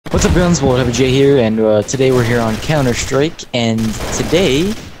What's up, guns? BulletHappyJ here, and today we're here on Counter-Strike, and today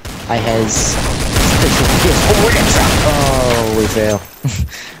I has oh, we fail.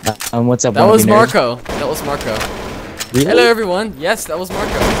 What's up? That was Marco. That was Marco. Really? Hello, everyone. Yes, that was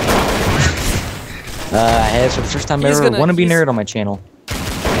Marco. I have for the first time ever wannabe nerd on my channel. Yep,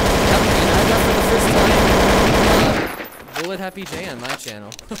 and I got for the first time BulletHappyJ on my channel.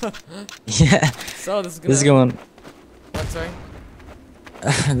 Yeah. So this is going. What? Sorry.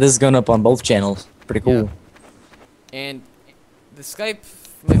 This is going up on both channels. Pretty cool. Yeah. And the Skype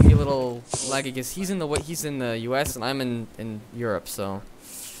might be a little laggy because he's in the US and I'm in Europe. So.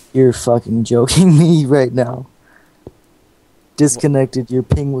 You're fucking joking me right now. Disconnected. Your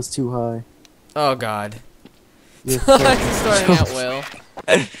ping was too high. Oh God. You're It's starting out well.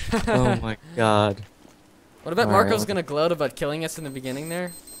 Oh my God. What about Alright, Marco's gonna gloat about killing us in the beginning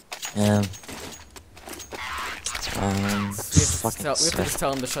there? Yeah. We have to just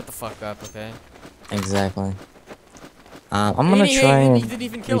tell him to shut the fuck up, okay? Exactly. I'm gonna try and. He didn't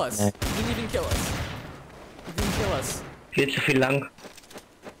even kill us. He didn't even kill us. He didn't kill us. Viel zu viel lang.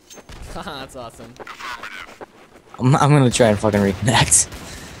 Haha, that's awesome. I'm gonna try and fucking reconnect.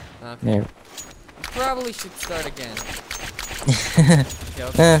 Okay. There. You probably should start again.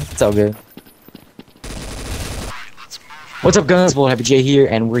 It's all good. What's up, guys? BulletHappyJ here,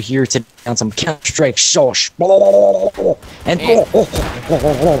 and we're here to on some Counter-Strike sauce. And we're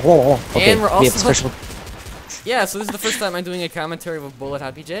we have also special. Yeah, so this is the first time I'm doing a commentary with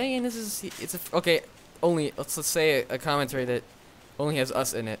BulletHappyJ, and let's say a commentary that only has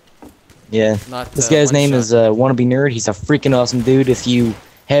us in it. Yeah. Not This guy's name is Wannabe Nerd. He's a freaking awesome dude. If you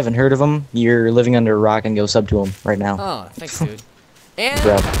haven't heard of him, you're living under a rock, and go sub to him right now. Oh, thanks, dude. And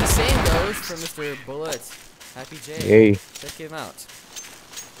Bro. the same goes for Mr. BulletHappyJ. Hey. Check him out.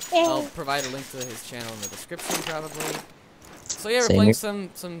 I'll provide a link to his channel in the description, probably. So yeah, we're Same playing here.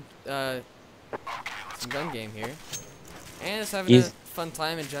 some gun game here, and just having a fun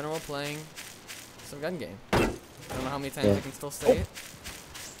time in general playing some gun game. I don't know how many times I can still say it.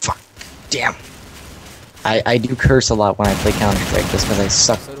 Fuck. Damn. I do curse a lot when I play Counter-Strike just because I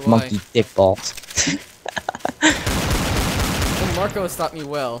suck monkey dick balls. Well, Marco has taught me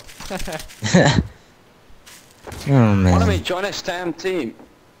well. Oh man. Wanna join a STEM team?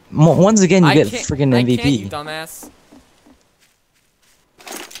 Once again, you get can't- freaking I MVP. can't, you dumbass.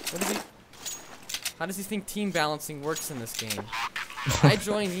 What is he? How does he think team balancing works in this game? I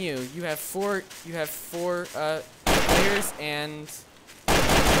join you. You have four players, and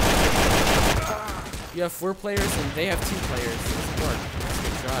you have 4 players, and they have 2 players. It doesn't work. That's a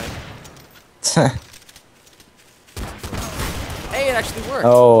good try. Hey, it actually worked.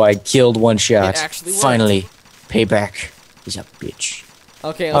 Oh, I killed one shot. It actually worked. Finally, payback. He's a bitch.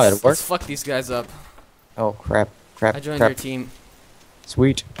 Okay, Oh, let's it worked? fuck these guys up. Oh crap! Crap! I joined crap. your team.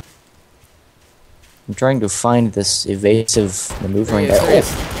 Sweet. I'm trying to find this evasive maneuvering guy. There he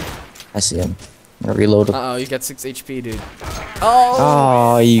is. I see him. I'm gonna reload him. Uh oh, you got 6 HP, dude. Oh!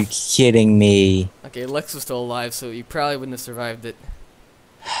 Oh, are you kidding me? Okay, Lex was still alive, so you probably wouldn't have survived it.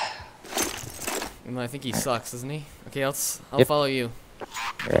 Even though I think he sucks, doesn't he? Okay, I'll Yep. follow you.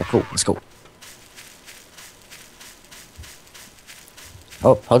 Alright, cool. Let's go.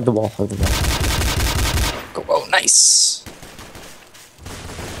 Oh, hug the wall. Hug the wall. Go! Oh, nice.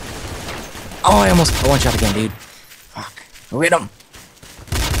 Oh, I almost got one shot again, dude. Fuck. Go get him.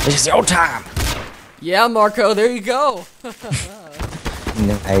 This is your time. Yeah, Marco, there you go!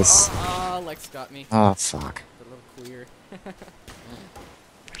 Nice. Ah, Lex got me. Oh, fuck. A little queer.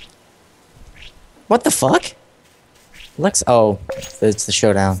 What the fuck? Lex. Oh, it's the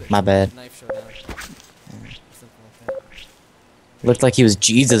showdown. My bad. Knife showdown. Something like that. Looked like he was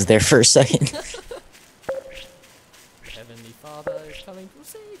Jesus there for a second. Heavenly Father is coming to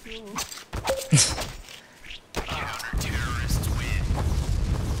save you.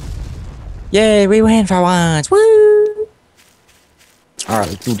 Yay, we win for once. Woo! Alright,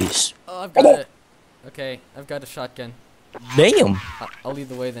 let's do this. Oh, I've got it. Okay, I've got a shotgun. Damn. I'll lead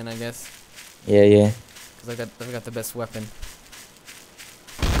the way then, I guess. Yeah, yeah. Because I've got the best weapon.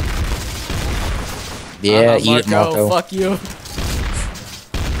 Yeah, eat it, Marco. Fuck you.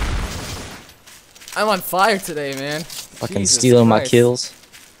 I'm on fire today, man. Fucking Jesus stealing my Christ. kills.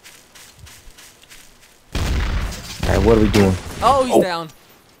 Alright, what are we doing? Oh, he's down.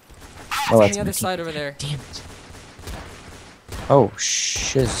 Oh, On that's the other my side over there. Damn it. Oh,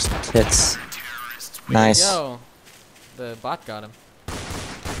 shiz tits. Nice. Yo, the bot got him.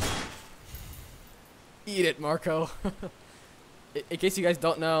 Eat it, Marco. In case you guys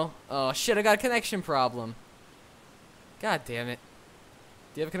don't know, oh shit, I got a connection problem. God damn it.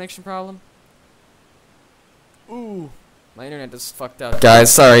 Do you have a connection problem? Ooh. My internet is fucked up.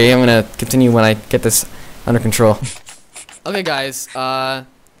 Guys, sorry. I'm gonna continue when I get this under control. Okay, guys. Welcome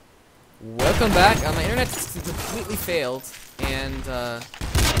back. My internet completely failed, and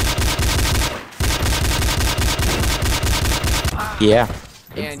Yeah.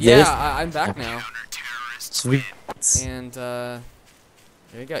 and yeah, I'm back now. Sweet. And there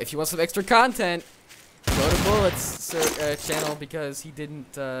you go. If you want some extra content, go to Bullet's channel because he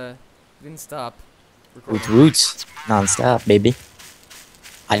didn't stop recording. Roots. Non-stop, baby.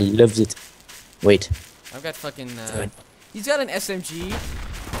 I loved it. Wait. I've got fucking. He's got an SMG.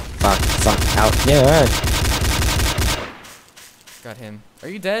 Fuck out. Yeah, alright. Got him. Are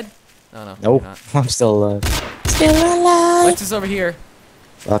you dead? No, no. Nope. You're not. I'm still alive. Still alive. Lex is over here.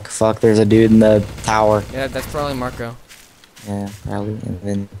 Fuck. There's a dude in the tower. Yeah, that's probably Marco. Yeah, probably. And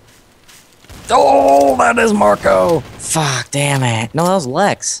then. Oh, that is Marco. Fuck, damn it. No, that was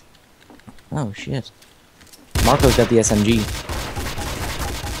Lex. Oh shit. Marco's got the SMG.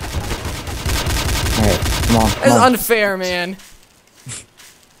 Alright, come on. That's unfair, man.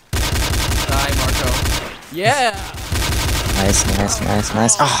 Die, Marco. Yeah. Nice. Oh,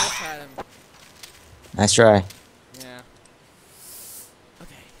 Ah, had him. nice try. Yeah.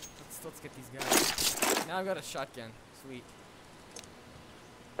 Okay, let's get these guys. Now I've got a shotgun. Sweet.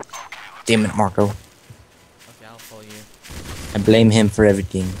 Damn it, Marco. Okay, I'll follow you. I blame him for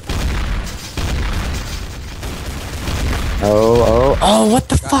everything. Oh, what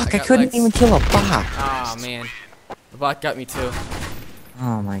the fuck? I got couldn't Lex. even kill a bot. Ah, man. The bot got me too.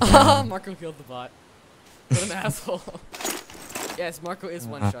 Oh my god. Marco killed the bot. What an asshole. Yes, Marco is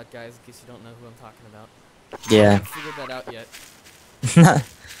one shot, guys, in case you don't know who I'm talking about. I Yeah. haven't figured that out yet.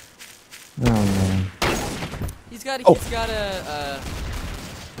 Oh man. He's got a, whatever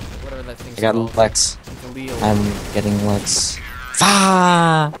that thing's I got called. Lex. The Leo. I'm getting Lex.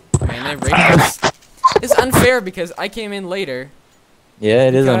 Ah! Man, I raped us. It's unfair because I came in later. Yeah,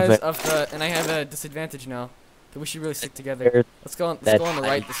 it is Because unfair. of the, and I have a disadvantage now. But we should really stick together. Let's go on the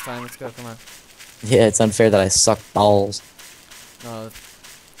right this time. Let's go. Come on. Yeah, it's unfair that I suck balls. No,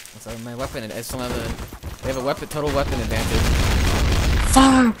 so my weapon. I still have a. They have a total weapon advantage.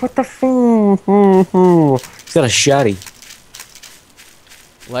 Fuck! What the fuck? He's got a shotty.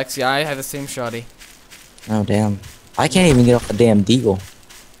 Lex, yeah, I have the same shoddy. Oh damn! I can't even get off the damn deagle.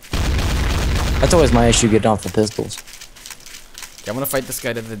 That's always my issue, getting off the pistols. Okay, I'm gonna fight this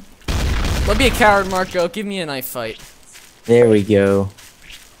guy to the. Don't be a coward, Marco. Give me a knife fight. There we go.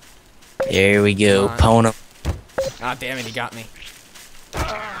 There we go. Pwn him. Ah, damn it, he got me.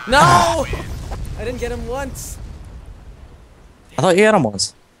 No! I didn't get him once. I thought you had him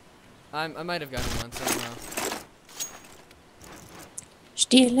once. I might have gotten him once. I don't know.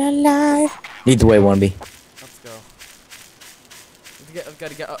 Still alive. Lead the way, 1B. Let's go. I've got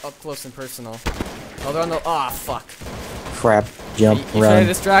to get up close and personal. Oh, they're on the. Ah, fuck. Crap. Jump. You try to Run.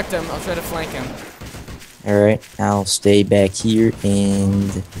 distract him. I'll try to flank him. Alright. I'll stay back here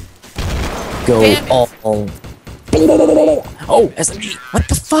and go Damn it. all. Oh, SMG. What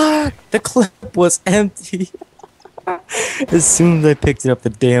the fuck? The clip was empty. As soon as I picked it up, the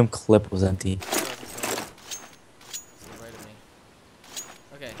damn clip was empty.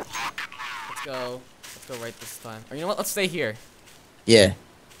 Okay. Let's go right this time. Or you know what? Let's stay here. Yeah.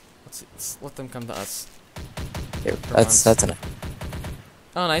 Let's let them come to us. There, that's enough.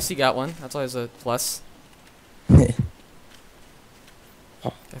 Oh, nice. You got one. That's always a plus. I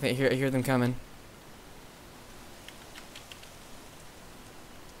hear them coming.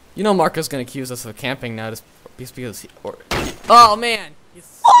 You know Marco's gonna accuse us of camping now just because he. Oh man!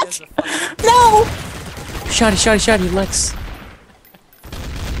 What? No! Shoddy, Lex.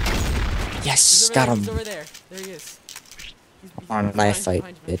 Yes, got him. He's over there. There he is. He's On knife fight,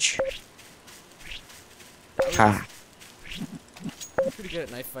 behind you. bitch. Ha. I'm pretty good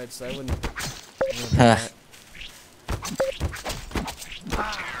at knife fights, so I wouldn't. Huh.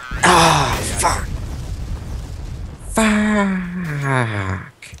 Ah, fuck.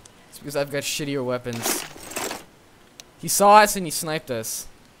 Fuck. It's because I've got shittier weapons. He saw us and he sniped us.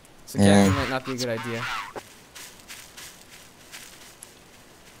 So Yeah. camping might not be a good idea.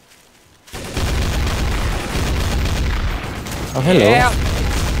 Oh, hello. Yeah.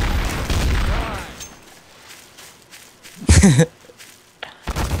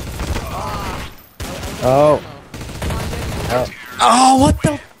 Oh. Oh, what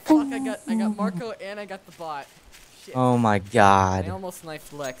the Fuck, I got Marco and I got the bot. Shit. Oh my I god. almost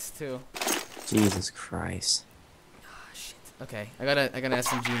knifed Lex too. Jesus Christ. Ah, shit. Okay, I got an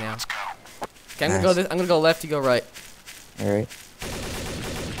SMG now. Okay, I'm gonna go left, you go right. Alright.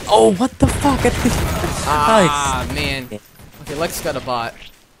 Oh, what the fuck? Ah, man. Okay, Lex got a bot.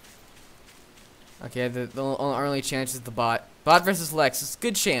 Okay, the only chance is the bot. Bot versus Lex. It's a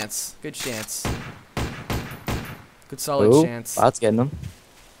good chance. Good chance. Good solid Ooh, chance. Bot's getting him.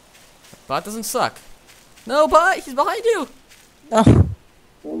 Bot doesn't suck. No, bot, he's behind you. Oh,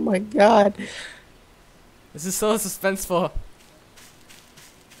 oh my god. This is so suspenseful.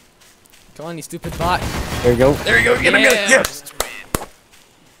 Come on, you stupid bot. There you go. There you go. Get him. Yeah. Yes.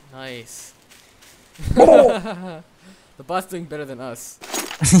 Nice. Oh. The bot's doing better than us.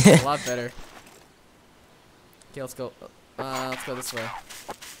 A lot better. Okay, let's go. Let's go this way.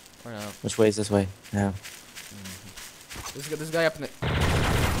 Or no. Which way is this way? No. This guy up in the.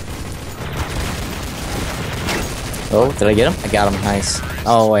 Oh, did I get him? I got him. Nice.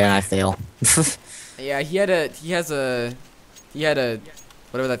 Oh wait, and I fail. Yeah, he had a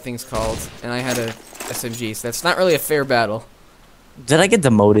whatever that thing's called, and I had a SMG. So that's not really a fair battle. Did I get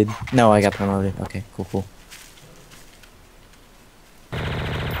demoted? No, I got promoted. Okay, cool.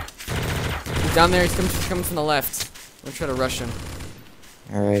 He's down there. He's coming from the left. I'm gonna try to rush him.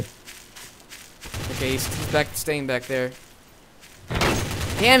 All right. Okay, he's staying back there.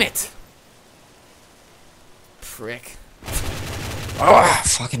 Damn it! Prick. Oh,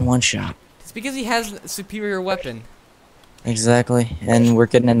 fucking one shot. It's because he has a superior weapon. Exactly. And we're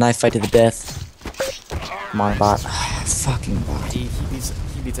getting a knife fight to the death. Come on, bot. Fucking bot. He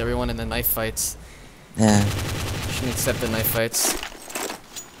beats everyone in the knife fights. Yeah. Shouldn't accept the knife fights.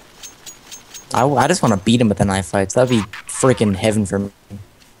 I just want to beat him with the knife fights. That'd be freaking heaven for me.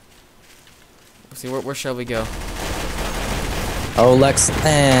 Let's see, where shall we go? Oh, Lex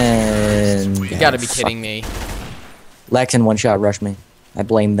and... You gotta be kidding me. Lex and one shot rushed me. I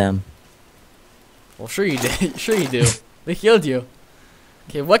blame them. Well, sure you did. Sure you do. They killed you.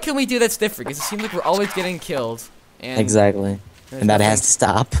 Okay, what can we do that's different? Because it seems like we're always getting killed. And Exactly. And that has to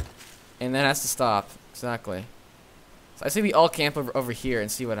stop. And that has to stop. Exactly. So I say we all camp over here and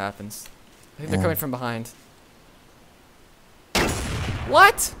see what happens. I think they're coming from behind.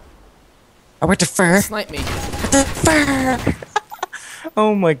 What? I went to fur. Snipe me. Fur.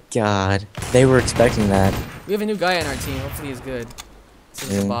 Oh my god. They were expecting that. We have a new guy on our team. Hopefully he's good. This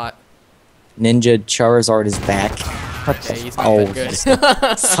is a bot. Ninja Charizard is back. What Yeah, the he's not that good. just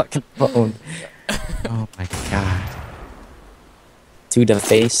got fucking boned. Oh my god. To the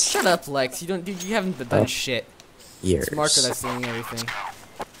face. Shut up, Lex. You haven't done shit. Years. It's Marco that's doing everything.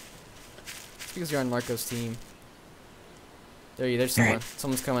 It's because you're on Marco's team. There's someone. Right.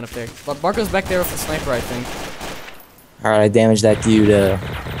 Someone's coming up there. But Marco's back there with the sniper, I think. Alright, I damaged that dude.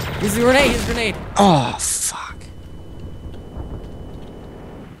 He's a grenade. He's a grenade. Oh, fuck.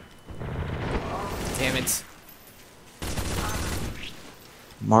 Damn it.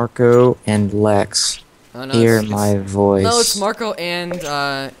 Marco and Lex. Oh, no, Hear my voice. No, it's Marco and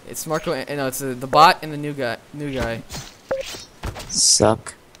no, it's the bot and the new guy.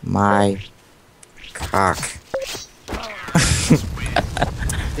 Suck my cock.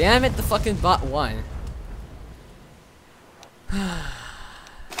 Damn it, the fucking bot won.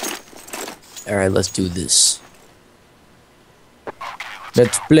 Alright, let's do this.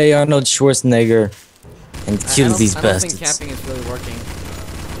 Let's play Arnold Schwarzenegger and kill these I don't bastards. think camping is really working.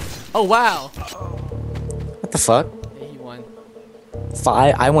 Oh wow! What the fuck? Yeah, he won.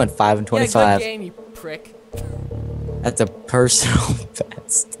 I went 5 and 25. Yeah, good game, you prick. That's a personal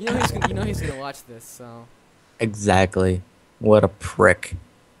best. You know he's gonna watch this, so. Exactly. What a prick.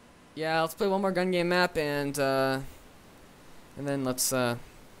 Yeah, let's play one more gun game map and then let's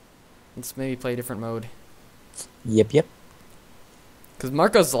maybe play a different mode. Yep. Cause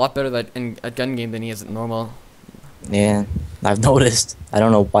Marco's a lot better at gun game than he is at normal. Yeah, I've noticed. I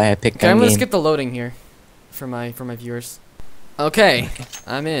don't know why I picked Okay, gun I'm gonna game. skip the loading here, for my viewers. Okay,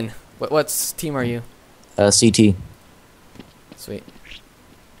 I'm in. What team are you? CT. Sweet.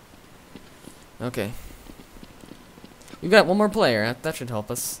 Okay. We've got one more player. That should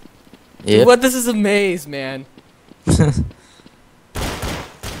help us. Dude, Yep. what? This is a maze, man. You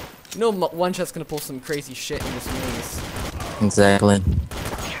know, one shot's gonna pull some crazy shit in this maze. Exactly.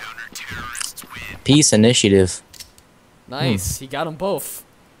 Peace initiative. Nice. He got them both.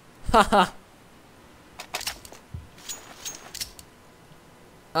 Haha.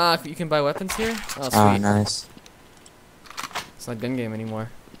 You can buy weapons here? Oh, sweet. Oh, nice. It's not gun game anymore.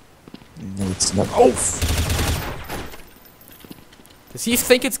 It's not. Oh! Does he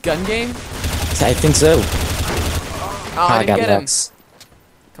think it's gun game? I think so. Oh, I didn't get him. Lex.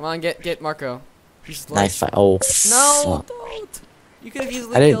 Come on, get Marco. He's Knife fight. Oh, No, fuck. don't. You could have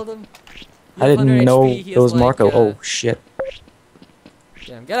easily I didn't- killed him. I didn't know it was Marco. Oh, shit. Get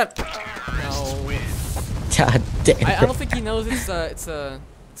him. Get him. No. God damn. I don't think he knows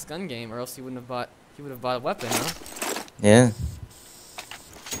it's gun game, or else he would have bought a weapon, huh? Yeah.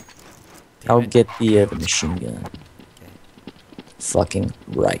 I'll get the machine gun. Okay. Fucking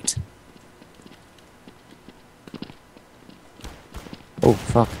right. Oh,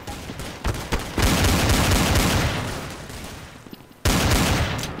 fuck.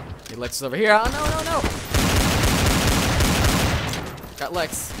 Hey, Lex is over here. Oh, no, no, no. Got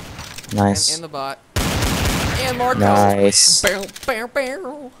Lex. Nice. And the bot. And Marco. Nice. Barrel, barrel,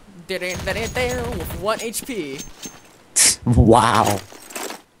 barrel. With 1 HP. Wow.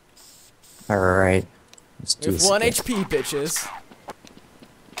 Alright. Let's do With this 1 again. HP, bitches.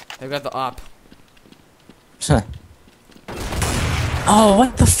 They've got the op. Huh. Oh,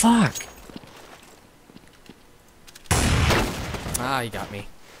 what the fuck? Ah, you got me.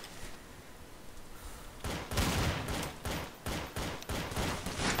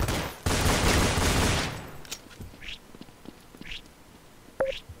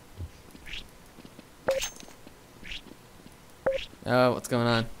 Oh, what's going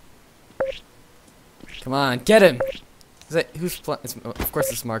on? Come on, get him! Is that who's playing? Of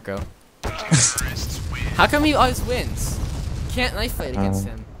course, it's Marco. How come he always wins? You can't knife fight against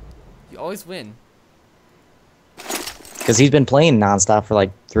him. You always win. Because he's been playing nonstop for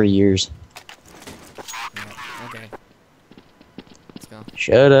like 3 years. Yeah, okay. Let's go.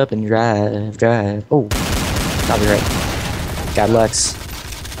 Shut up and drive, drive. Oh, copyright. Got Lex.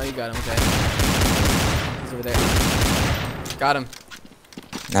 Oh, you got him. Okay. He's over there. Got him.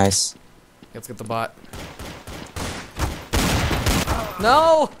 Nice. Let's get the bot.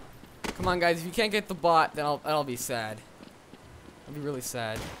 No! Come on, guys. If you can't get the bot, then I'll be sad. I'll be really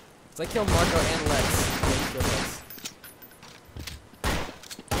sad. So I killed Marco and Lex. Yeah, you killed Lex.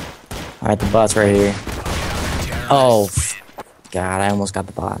 Alright, the bot's right here. Oh, God, I almost got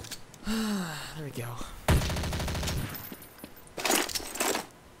the bot. There we go.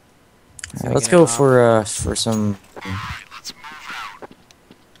 Alright, let's go for some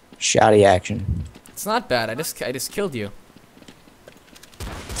shoddy action. It's not bad. I just killed you.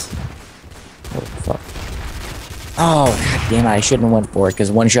 Oh, fuck. Oh, God damn it, I shouldn't have went for it,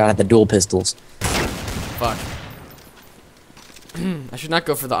 because one shot at the dual pistols. Fuck. I should not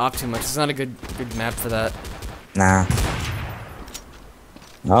go for the op too much. It's not a good map for that. Nah.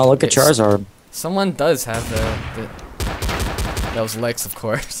 Oh, look at Charizard. Someone does have the that was Lex, of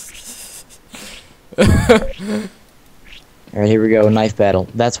course. Alright, here we go, knife battle.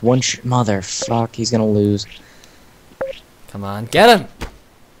 That's one motherfuck, he's gonna lose. Come on, get him!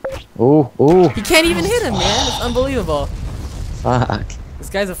 Ooh, ooh. He can't even hit him, man. It's unbelievable. Fuck. This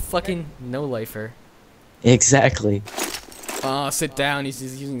guy's a fucking no-lifer. Exactly. Oh, sit down. He's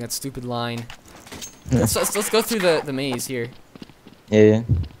using that stupid line. let's go through the maze here. Yeah.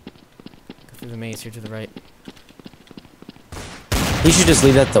 Go through the maze here to the right. He should just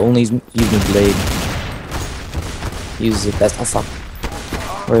leave that to only using blade. Use it best. Oh fuck.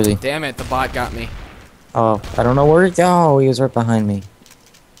 Where is he? Damn it, the bot got me. Oh, I don't know where to go. He was right behind me.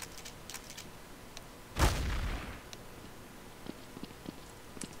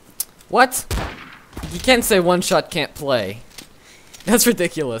 What? You can't say one shot can't play. That's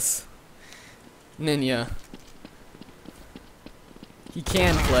ridiculous. Ninja. He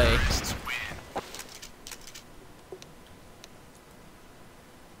can play.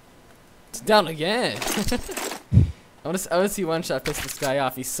 It's down again. I wanna see one shot piss this guy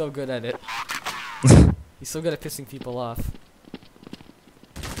off. He's so good at it. He's so good at pissing people off.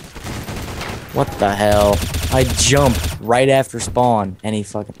 What the hell? I jumped right after spawn, and he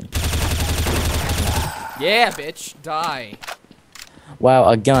fucking... Yeah, bitch. Die. Wow,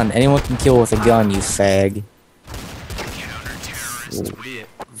 a gun. Anyone can kill with a gun, you fag.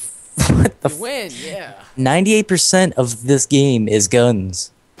 What the You win, yeah. 98% of this game is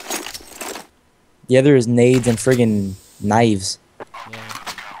guns. The other is nades and friggin' knives. Yeah.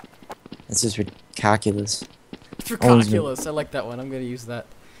 It's just ridiculous. It's ridiculous. I like that one. I'm gonna use that.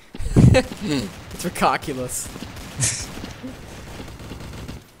 It's ridiculous.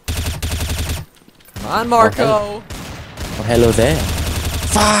 Come on, Marco. Oh, hello there.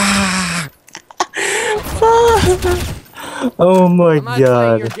 Fuck! Fuck! Oh my I'm not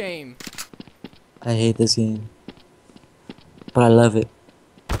playing your god. game. I hate this game. But I love it.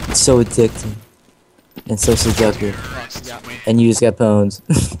 It's so addicting. And so seductive. Fuck, you got me. And you just got pwned.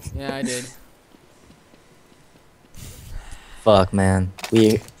 Yeah, I did. Fuck, man.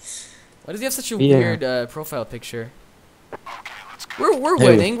 Why does he have such a Yeah. weird profile picture? We're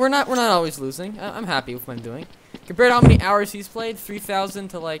winning. We're not always losing. I'm happy with what I'm doing. Compared to how many hours he's played, 3,000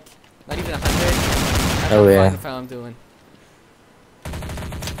 to like not even 100. Oh, yeah. I'm fine with how I'm doing.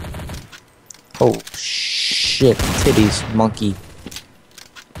 Oh shit. Titties, monkey.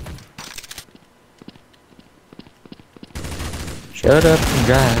 Shut up and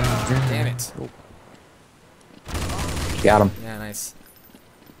drive. Damn it. Got him. Yeah, nice.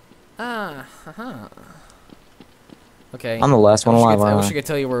 Ah, haha. Okay. I'm the last one alive. I wish I could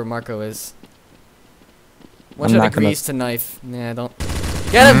tell you where Marco is. One I'm shot not of gonna- grease to knife. Nah, don't.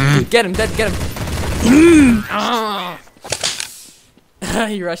 Get him! Dude, get him! Dead, get him! Ah.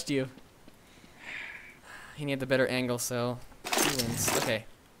 He rushed you. He needed the better angle, so he wins. Okay.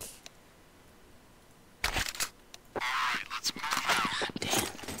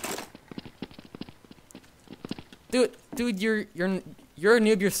 Dude, you're a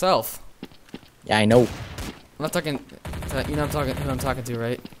noob yourself. Yeah, I know. I'm not talking. You know who I'm talking to,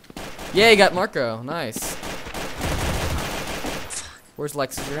 right? Yeah, you got Marco. Nice. Where's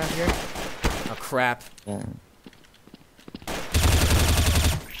Lex? Is he around here? Oh crap. Yeah.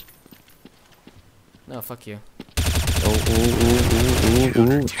 No, fuck you. Ooh.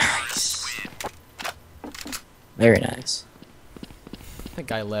 Nice. Very nice. That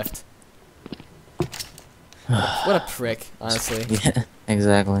guy left. What a prick, honestly. Yeah,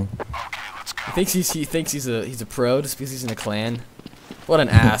 exactly. He thinks he's a pro just because he's in a clan. What an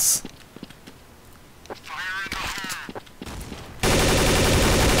ass.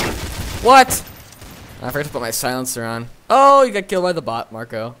 What? I forgot to put my silencer on. Oh, you got killed by the bot,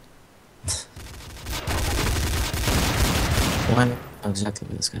 Marco. Why not exactly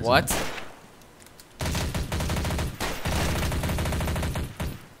what this guy's What?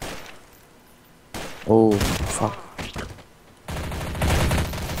 Oh, fuck.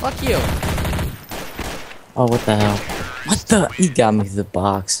 Fuck you. Oh, what the hell? What the? He got me through the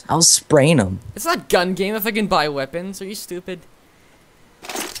box. I was spraying him. It's not gun game if I can buy weapons. Are you stupid?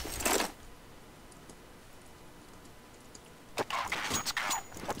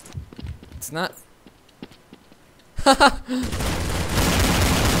 It's not.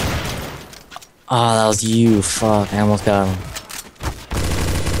 Oh, that was you. Fuck, I almost got him.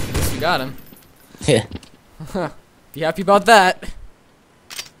 At least you got him. Yeah. Be happy about that.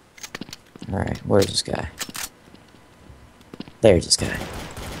 Alright, where's this guy? There's this guy.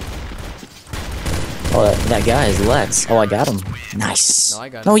 Oh, that guy is Lex. Oh, I got him. Nice. No, I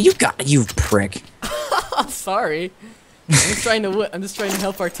got him. No, you got you prick. Sorry. I'm just trying to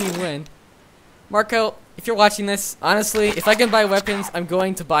help our team win. Marco, if you're watching this, honestly, if I can buy weapons, I'm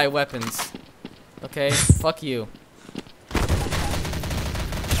going to buy weapons. Okay? Fuck you.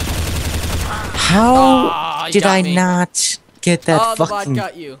 How Aw, you did got I me. not get that Oh, the bot fucking...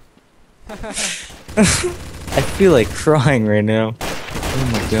 got you. I feel like crying right now. Oh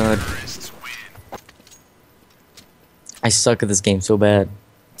my god. I suck at this game so bad.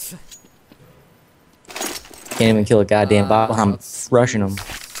 Can't even kill a goddamn bot while I'm rushing him.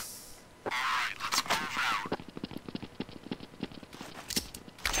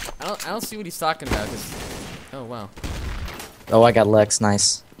 I don't see what he's talking about. Oh wow. Oh, I got Lex.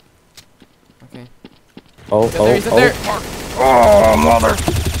 Nice. Okay. Oh, He's up there. Oh, mother.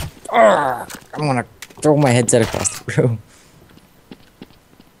 Oh, I'm gonna throw my headset across the room.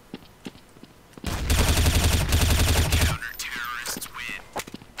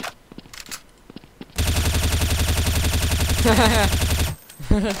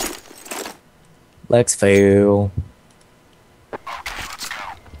 Lex fail.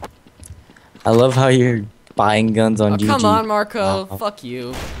 I love how you're buying guns on Oh, GG. come on, Marco. Wow. Fuck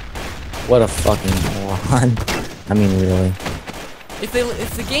you. What a fucking moron. I mean, really. If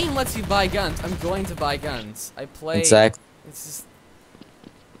the game lets you buy guns, I'm going to buy guns. I play. Exactly. It's just.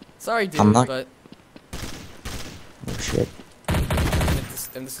 Sorry, dude, I'm not- but Oh, shit.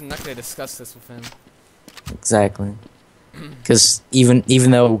 I'm just not gonna discuss this with him. Exactly. Because even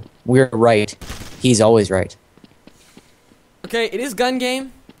though we're right, he's always right. Okay, it is gun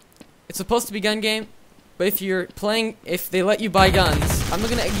game. It's supposed to be gun game, but if you're playing, if they let you buy guns, I'm not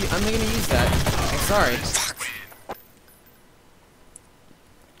gonna use that. I'm sorry.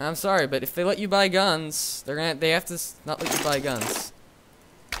 I'm sorry, but if they let you buy guns, they have to not let you buy guns.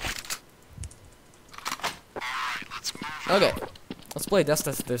 Okay, let's play Dust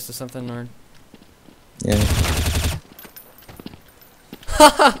this or something, or. Yeah.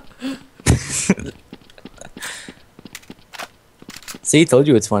 See, told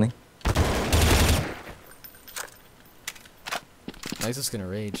you it's funny. No, he's just gonna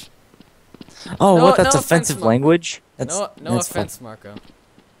rage. Oh, No- what? That's no offensive offense, language? That's No that's offense, Marco.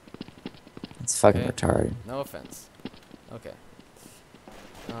 That's fucking Okay. retarded. No offense. Okay.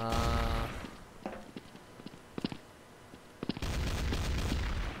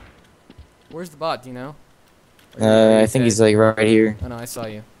 Where's the bot? Do you know? Or are you I think dead? he's like right here. Oh no, I saw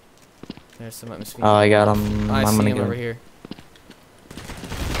you. There's some atmosphere. Oh, I got him. I I'm see gonna him get over him. here.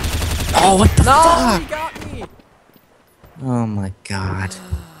 Oh, what the No, fuck? he got me. Oh my god.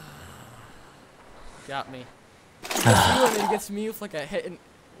 Got me. Gets you and then gets me with like a hit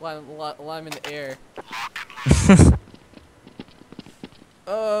while I'm in the air.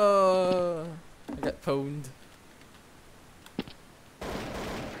 Oh, I got pwned.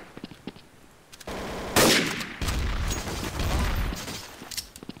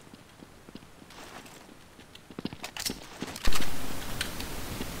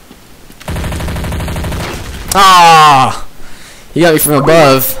 Ah! He got me from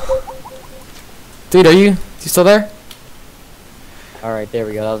above. Dude, are you still there? Alright, there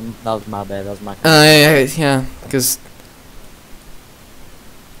we go. That was my bad. That was my. Yeah, because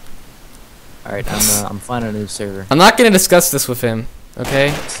Alright, I'm finding a new server. I'm not gonna discuss this with him.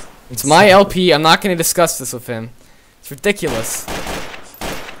 Okay, it's my LP. I'm not gonna discuss this with him. It's ridiculous.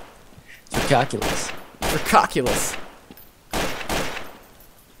 It's calculus. Ridiculous.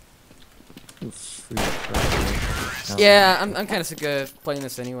 Yeah, I'm kind of sick of playing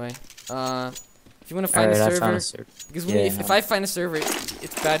this anyway. If you want to find a server, because if I find a server,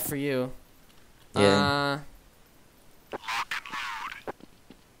 it's bad for you. Yeah.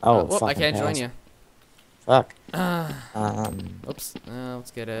 Whoop, I can't join you. Fuck. Oops.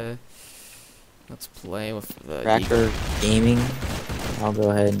 Let's play with the Cracker Gaming. I'll go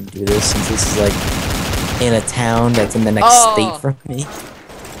ahead and do this since this is like in a town that's in the next state from me.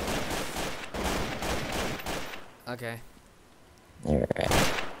 Okay. Alright.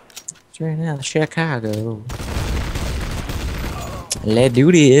 Straight out of Chicago. Let's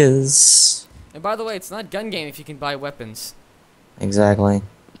do this. And by the way, it's not gun game if you can buy weapons. Exactly.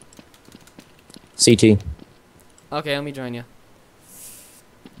 CT. Okay, let me join you.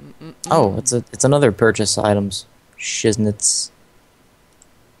 Oh, it's another purchase items. Shiznits.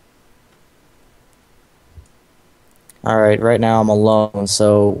 Alright, right now I'm alone,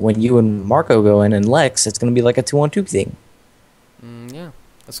 so when you and Marco go in and Lex, it's gonna be like a 2-on-2 thing. Yeah.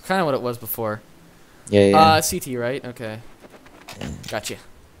 That's kind of what it was before. Yeah. CT, right? Okay. Gotcha.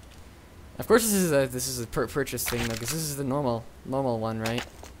 Of course this is a purchase thing, though, because this is the normal one, right?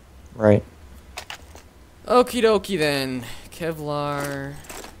 Right. Okie dokie then. Kevlar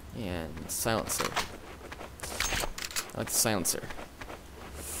and silencer. I like the silencer.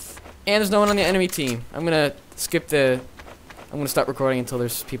 And there's no one on the enemy team. I'm gonna stop recording until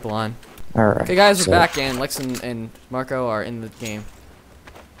there's people on. Alright. Okay, guys, we're back, and Lex and Marco are in the game.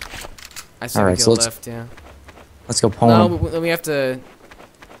 I saw we go left, yeah. Let's go Poland. No, we have to.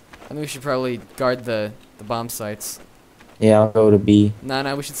 I think we should probably guard the bomb sites. Yeah, I'll go to B.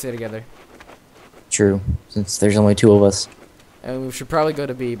 No, we should stay together. True, since there's only 2 of us. And we should probably go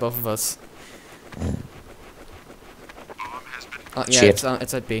to B, both of us. Yeah, Shit.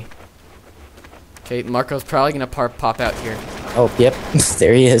 it's at B. Okay, Marco's probably gonna pop out here. Oh, yep.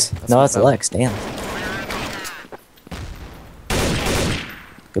 There he is. That's up. Lex. Damn.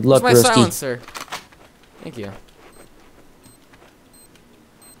 Good luck, Where's my Broski. silencer? Thank you.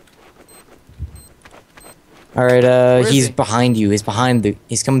 Alright, he's he? behind you. He's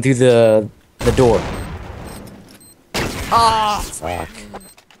coming through the door. Ah! Fuck.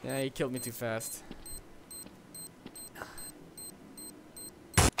 Yeah, he killed me too fast.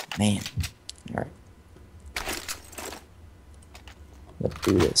 Man. Alright. Let's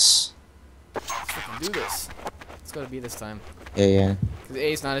do this. Let's fucking do this. It's gotta be this time. Yeah. Cause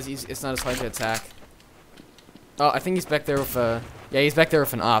A is not as easy. It's not as hard to attack. Oh, I think he's back there with yeah, he's back there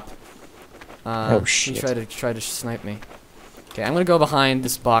with an op. Oh shit! He tried to snipe me. Okay, I'm gonna go behind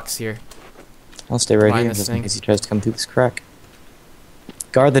this box here. I'll stay right here just in case he tries to come through this crack.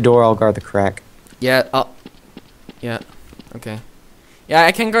 Guard the door. I'll guard the crack. Yeah. Yeah. Okay. Yeah,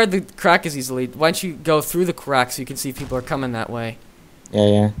 I can guard the crack as easily. Why don't you go through the crack so you can see if people are coming that way?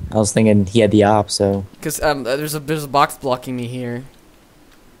 Yeah. I was thinking he had the op, so. Cause there's a box blocking me here.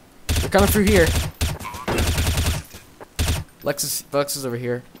 They're coming through here. Lex is over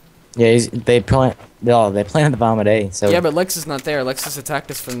here. Yeah, they planted the bomb at A. So. Yeah, but Lex is not there. Lex just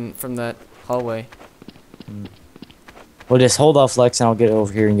attacked us from that hallway. Well, just hold off Lex, and I'll get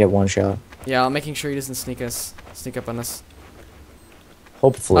over here and get one shot. Yeah, I'm making sure he doesn't sneak up on us.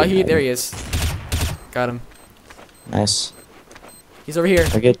 Hopefully. Oh, there he is. Got him. Nice. He's over here.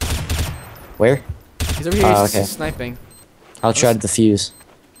 Okay. Where? He's over here. He's okay. sniping. I'll try to defuse.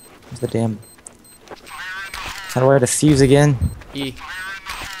 Where's the damn? How do I defuse again? E.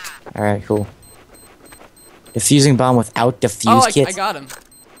 Alright, cool. Defusing bomb without defuse kit? I got him.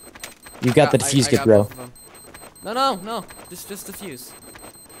 You got the defuse kit, bro. No. Just defuse.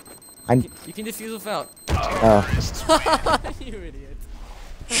 You can defuse without. Oh. You idiot.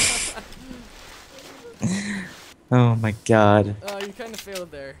 Oh my god. Oh, you kind of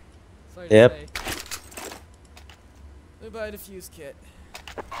failed there. Sorry Yep. to say. buy a defuse kit.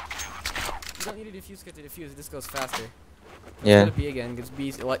 You don't need a defuse kit to defuse, it just goes faster. Yeah. Go to B again, because B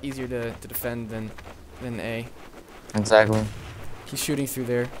is a lot easier to defend than A. Exactly. He's shooting through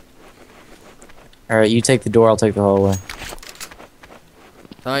there. Alright, you take the door, I'll take the hallway.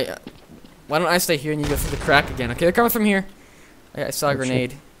 Alright, why don't I stay here and you go through the crack again? Okay, they're coming from here. I saw a Oh,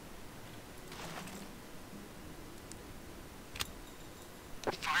 grenade.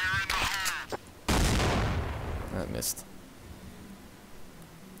 That missed.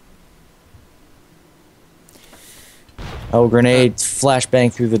 Oh, grenade,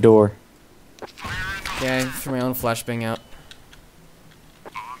 flashbang through the door. Yeah, I threw my own flashbang out.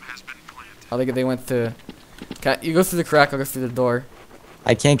 Oh, they went to... Okay, you go through the crack, I'll go through the door.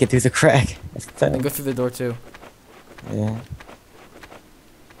 I can't get through the crack. I fell. Then go through the door too. Yeah.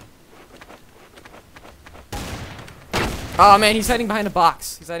 Oh man, he's hiding behind a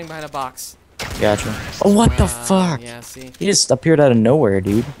box. He's hiding behind a box. Gotcha. Oh, what the fuck? Yeah, see? He just appeared out of nowhere,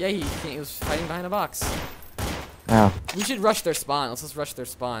 dude. Yeah, he was hiding behind a box. Oh. We should rush their spawn. Let's just rush their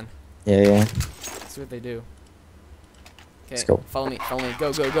spawn. Yeah, yeah. See what they do. Okay, Let's go. Follow me, follow me.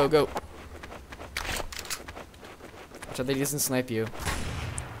 Go, go, go, go. Watch out, they doesn't snipe you.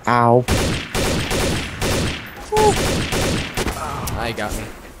 Ow. Ah, he got me.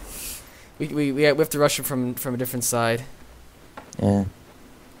 We have to rush him from a different side. Yeah.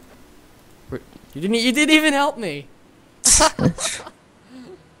 You didn't even help me.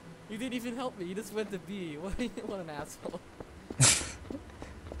 You didn't even help me. You just went to B. What an asshole.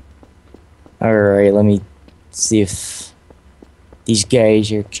 Alright, let me see if these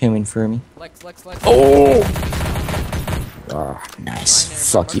guys are coming for me. Lex. Oh! Oh,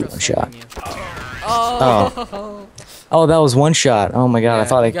 nice. Fine, Fuck you, Marco's one shot. sniping you. Oh! Oh, that was one shot. Oh my god, Yeah, I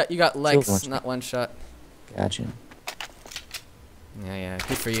thought you got killed legs, one shot. not one shot. Gotcha. Yeah,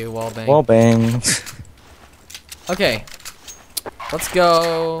 good for you, wallbang. Wall bang. Okay, let's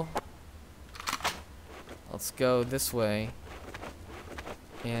go. Let's go this way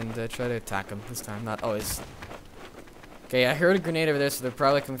and try to attack him this time. Not always. Okay, I heard a grenade over there, so they're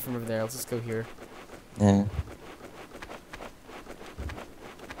probably coming from over there. Let's just go here. Yeah.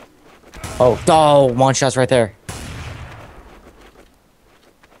 Oh, one shot's right there. Can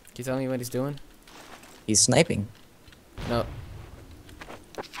you tell me what he's doing? He's sniping. No.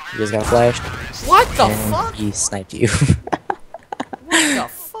 He just got flashed. What the and fuck? he sniped you. What the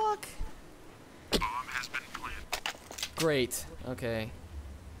fuck? Great. Okay.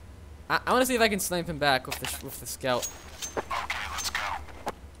 I want to see if I can snipe him back with the scout.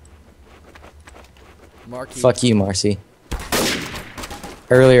 Marky. Fuck you, Marcy.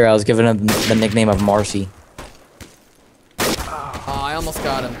 Earlier, I was giving him the nickname of Marcy. Oh, I almost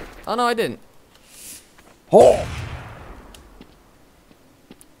got him. Oh no, I didn't. Oh!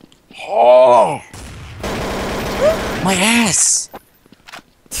 Oh! My ass!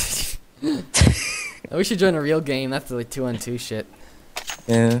 We should join a real game. That's like 2-on-2 shit.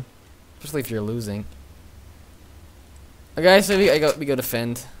 Yeah. Especially if you're losing. Okay, so we go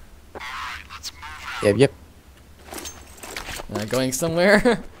defend. Yep. Going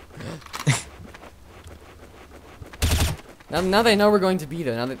somewhere. now they know we're going to be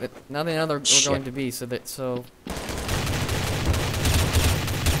though. Now they know we're going to be. So.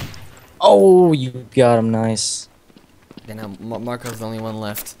 Oh, you got him, nice. Okay, now Marco's the only one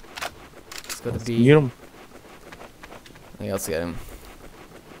left. Let's go to B. Get him. Okay, let's get him.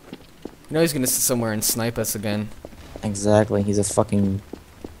 You know he's gonna sit somewhere and snipe us again. Exactly, he's a fucking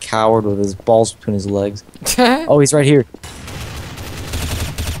coward with his balls between his legs. Oh, he's right here.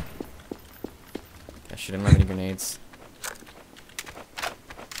 I shouldn't have any grenades.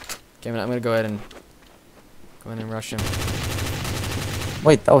 Okay, I'm gonna go ahead and rush him.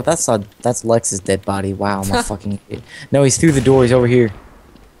 Wait, oh, that's Lex's dead body. Wow, I'm a fucking idiot. No, he's through the door. He's over here.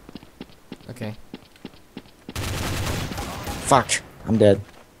 Okay, Fuck, I'm dead.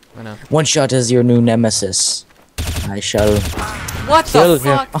 I know. One shot is your new nemesis. I shot him. What the Killed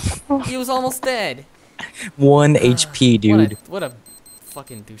him. fuck? He was almost dead. 1 HP, dude. What a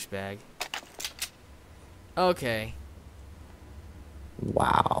fucking douchebag. Okay,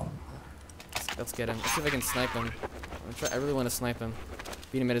 Wow. let's get him. Let's see if I can snipe him. I really want to snipe him.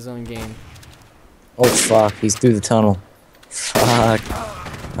 Beat him at his own game. Oh fuck, he's through the tunnel. Fuck.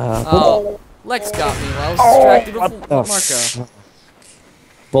 Oh, Lex got me while I was distracted with the Marco. fuck?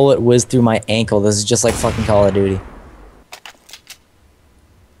 Bullet whizzed through my ankle. This is just like fucking Call of Duty.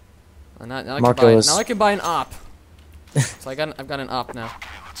 Oh, now I can buy an op. So I've got an op now.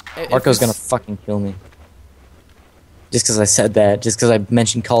 Marco's gonna fucking kill me. Just because I said that. Just because I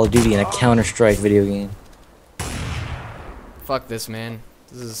mentioned Call of Duty in a Counter-Strike video game. Fuck this, man.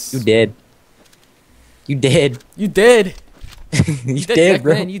 This is. You did. You did. You did. You did,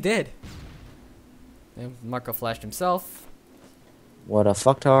 bro. Man, you did. And Marco flashed himself. What a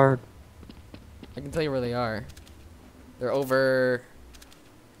fucktard. I can tell you where they are. They're over.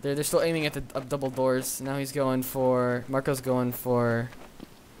 They're still aiming at the double doors. Now he's going for. Marco's going for.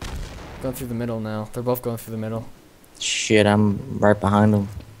 Going through the middle now. They're both going through the middle. Shit, I'm right behind them.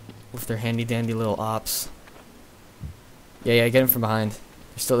 With their handy dandy little ops. Yeah, get him from behind.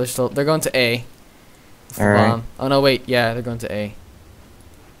 They're going to A. All right. Bomb. Oh no, wait. Yeah, they're going to A.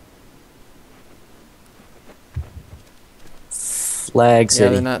 Flag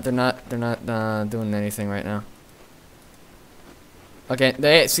City. Yeah, they're not doing anything right now. Okay,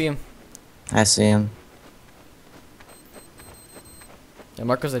 they see him. I see him. Yeah,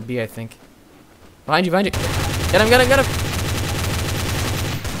 Marco's at B, I think. Behind you. Get him.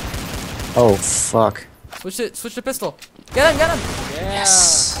 Oh fuck. Switch the pistol. Get him. Yeah.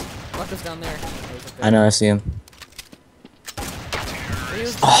 Yes. Marco's down there. I know. I see him. He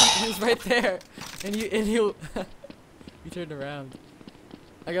was right there, and you you turned around.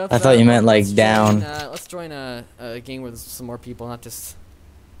 I thought you meant like down. Let's join a game with some more people, not just.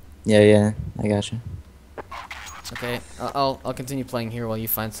 Yeah, I gotcha. Okay, I'll continue playing here while you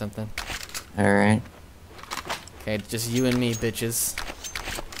find something. All right. Okay, just you and me, bitches.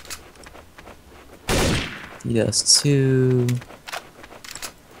 DS2.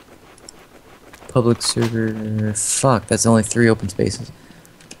 Public server. Fuck, that's only 3 open spaces.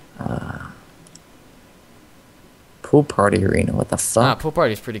 Pool party arena. What the fuck? Pool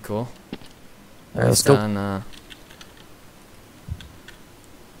party's pretty cool. Alright, let's go.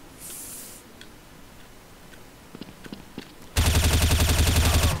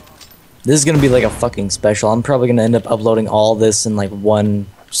 This is gonna be like a fucking special. I'm probably gonna end up uploading all this in like one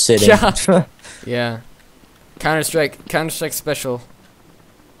sitting. Yeah. Counter-Strike special.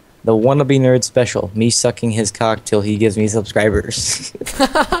 The wannabe nerd special. Me sucking his cock till he gives me subscribers.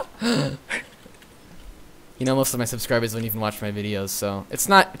 You know, most of my subscribers don't even watch my videos, so it's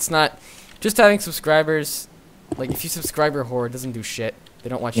not just having subscribers. Like, if you subscriber whore, it doesn't do shit. They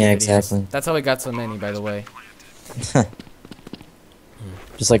don't watch your videos. Exactly. That's how I got so many, by the way.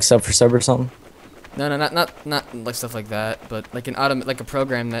 Just like sub for sub or something. No, not like stuff like that, but like like a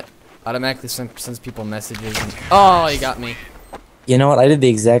program that automatically sends people messages. And, oh, you got me. You know what? I did the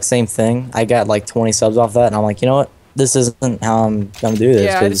exact same thing. I got like 20 subs off that, and I'm like, you know what? This isn't how I'm gonna do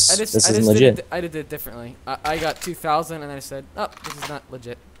this, because this isn't legit. I did it differently. I got 2,000, and I said, oh, this is not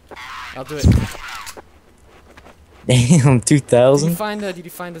legit. I'll do it. Damn, 2,000? Did you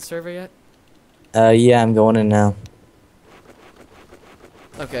find the server yet? Yeah, I'm going in now.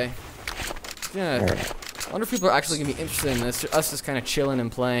 Okay. Yeah. Right. I wonder if people are actually gonna be interested in this. Us just kind of chilling and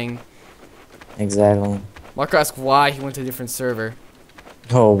playing. Exactly. Marco asked why he went to a different server.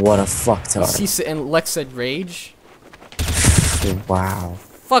 Oh, what a fucktard. And Lex said rage. Wow.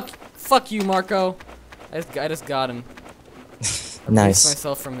 Fuck you, Marco. I just got him. I Nice.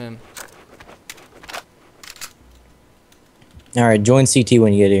 myself from him. All right, join CT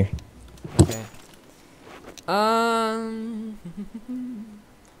when you get here. Okay.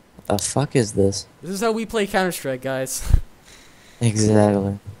 What the fuck is this? This is how we play Counter-Strike, guys.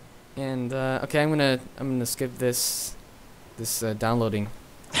 Exactly. And okay, I'm gonna skip this downloading.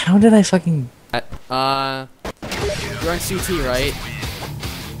 How did I fucking? You're on CT, right?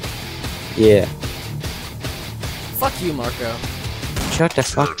 Yeah. Fuck you, Marco. Shut the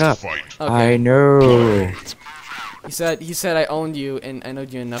fuck up. Okay. I know. He said I owned you and I know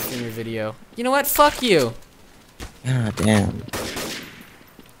you enough in your video. You know what? Fuck you. God damn.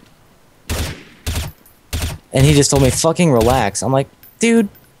 And he just told me fucking relax. I'm like, dude,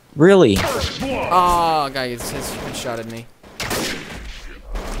 really? Oh, guy, his shot at me.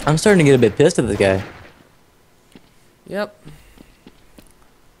 I'm starting to get a bit pissed at this guy. Yep.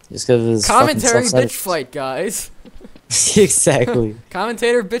 Just because of his Commentary fucking bitch fight, guys. Exactly.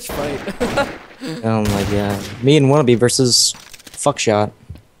 Commentator bitch fight. Oh my god. Me and Wannabe versus Fuckshot.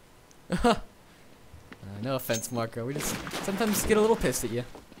 No offense, Marco. We just sometimes get a little pissed at you.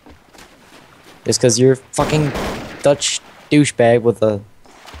 Just because you're fucking Dutch douchebag with a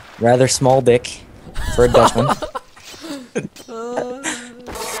rather small dick for a Dutchman.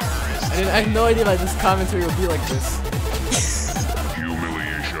 I had no idea that this commentary would be like this.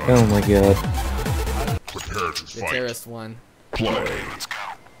 Humiliation. Oh my god. Prepare to The fight. terrorist won. Play. Let's go.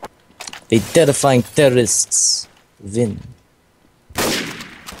 The terrifying terrorists win.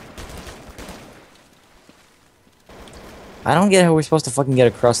 I don't get how we're supposed to fucking get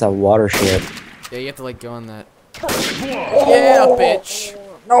across that watershed. Yeah, you have to like go on that. Yeah, bitch.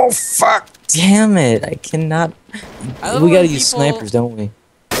 No, fuck. Damn it. I cannot. I love We when gotta use people- snipers, don't we?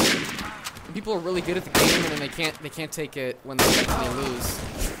 People are really good at the game, and then they can't take it when they lose.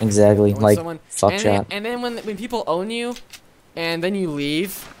 Exactly. When Like someone, fuck and shot. then when people own you, and then you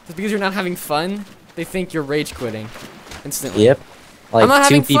leave, just because you're not having fun, they think you're rage quitting instantly. Yep. Like I'm not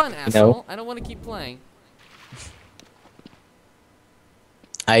having people, fun, asshole. I don't want to keep playing.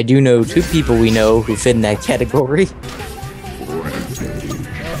 I do know 2 people we know who fit in that category. No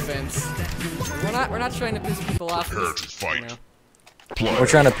offense. We're not trying to piss people off. You know. We're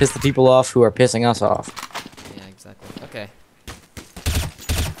trying to piss the people off who are pissing us off. Yeah, exactly. Okay.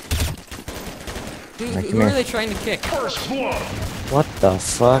 Right, Who are they trying to kick? What the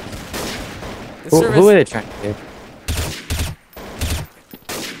fuck? The Who are they trying to kick?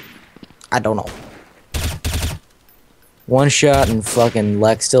 I don't know. One shot and fucking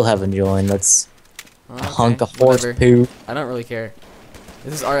Lex still haven't joined. That's a hunk of horse poo. I don't really care.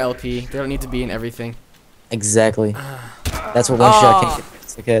 This is our LP. They don't need to be in everything. Exactly. That's what one shot can get.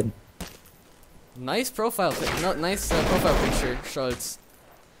 It's a kid. Nice profile. No, nice profile picture. Schultz.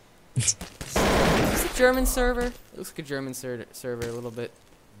 Is this a German server? It looks like a German server a little bit.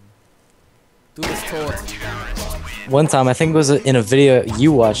 Do this tot. One time, I think it was in a video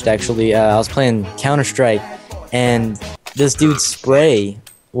you watched actually. I was playing Counter-Strike, and this dude's spray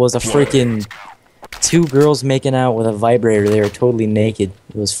was a freaking 2 girls making out with a vibrator. They were totally naked.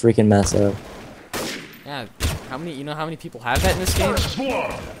 It was freaking messed up. Yeah. You know how many people have that in this game?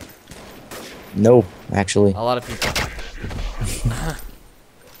 No, actually. A lot of people.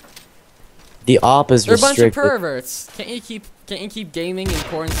 The op is They're a bunch of restricted. perverts. Can't you keep gaming and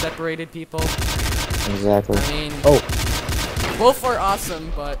porn separated, people? Exactly. I mean, Oh. both are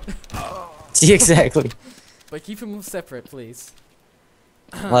awesome, but Exactly. but keep them separate, please.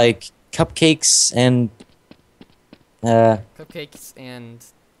 Like cupcakes and Cupcakes and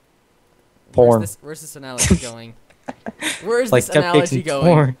porn. Where's this analogy going? Where's Like this cupcakes analogy and going?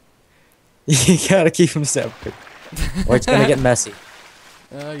 porn. You gotta keep them separate, or it's gonna get messy.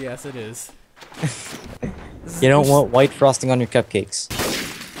 Oh yes, it is. You don't want white frosting on your cupcakes.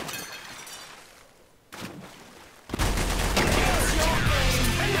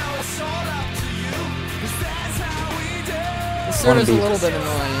 This server's a little bit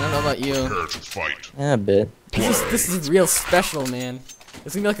annoying. I don't know about you. Yeah, a bit. This is real special, man.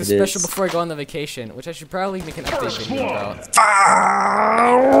 It's gonna be like a It special is. before I go on the vacation, which I should probably make an update video about.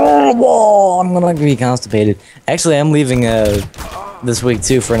 I'm gonna be constipated. Actually, I'm leaving this week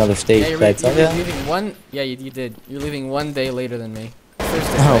too for another state. Yeah, you're leaving one. Yeah, you did. You're leaving one day later than me.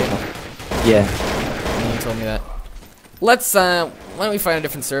 Thursday. Right? Oh, yeah. And you told me that. Let's why don't we find a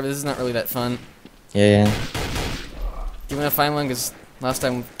different server? This is not really that fun. Yeah. Do you want to find one? Because last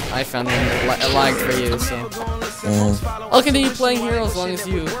time I found one, it lagged for you. So Yeah. I'll continue playing Hero as long as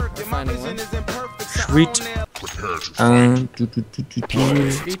you are finding one. Sweet.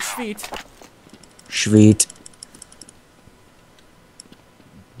 Sweet. Sweet.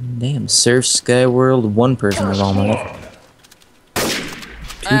 Damn, Surf Skyworld, 1 person is all my. 2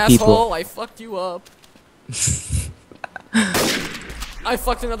 Asshole, people. I fucked you up. I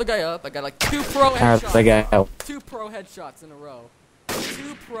fucked another guy up. I got like 2 pro Alright, headshots. I got out. 2 pro headshots in a row.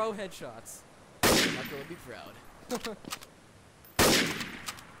 2 pro headshots. Marco would be proud.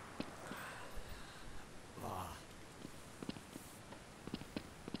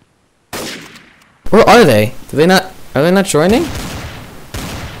 Where are they? Do they not? Are they not joining?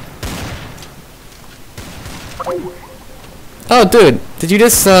 Oh, dude, did you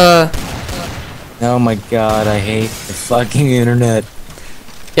just Oh my god, I hate the fucking internet.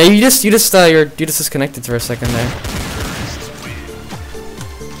 Yeah, you just disconnected for a second there.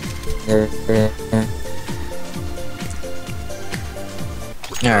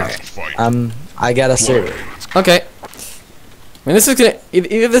 Alright. I got a server. Okay. I mean, this is gonna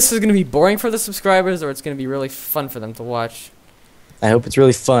either this is gonna be boring for the subscribers or it's gonna be really fun for them to watch. I hope it's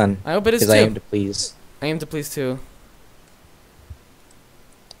really fun. I hope it is too. Because I aim to please. I aim to please too.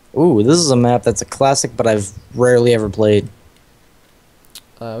 Ooh, this is a map that's a classic, but I've rarely ever played.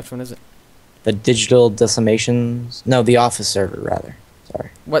 Which one is it? The Digital Decimations. No, the Office server, rather. Sorry.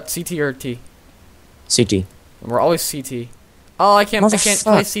 What, CT or T? CT. We're always CT. Oh, I can't play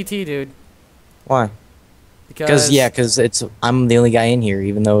Motherfuck. CT, dude. Why? Because it's I'm the only guy in here,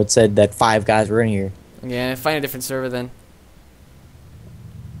 even though it said that 5 guys were in here. Yeah, find a different server then.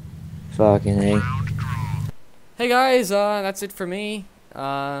 Fucking A. Hey guys, that's it for me.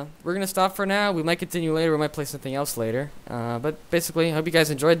 We're gonna stop for now. We might continue later. We might play something else later. But basically, I hope you guys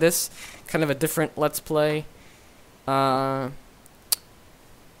enjoyed this. Kind of a different Let's Play. And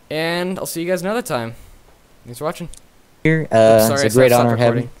I'll see you guys another time. Thanks for watching. Here, Sorry, it's a great honor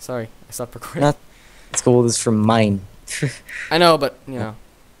recording. having. Sorry, I stopped recording. Not- It's cool. This is from mine. I know, but you know.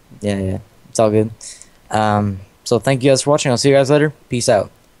 Yeah. It's all good. So thank you guys for watching. I'll see you guys later. Peace out.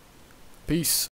 Peace.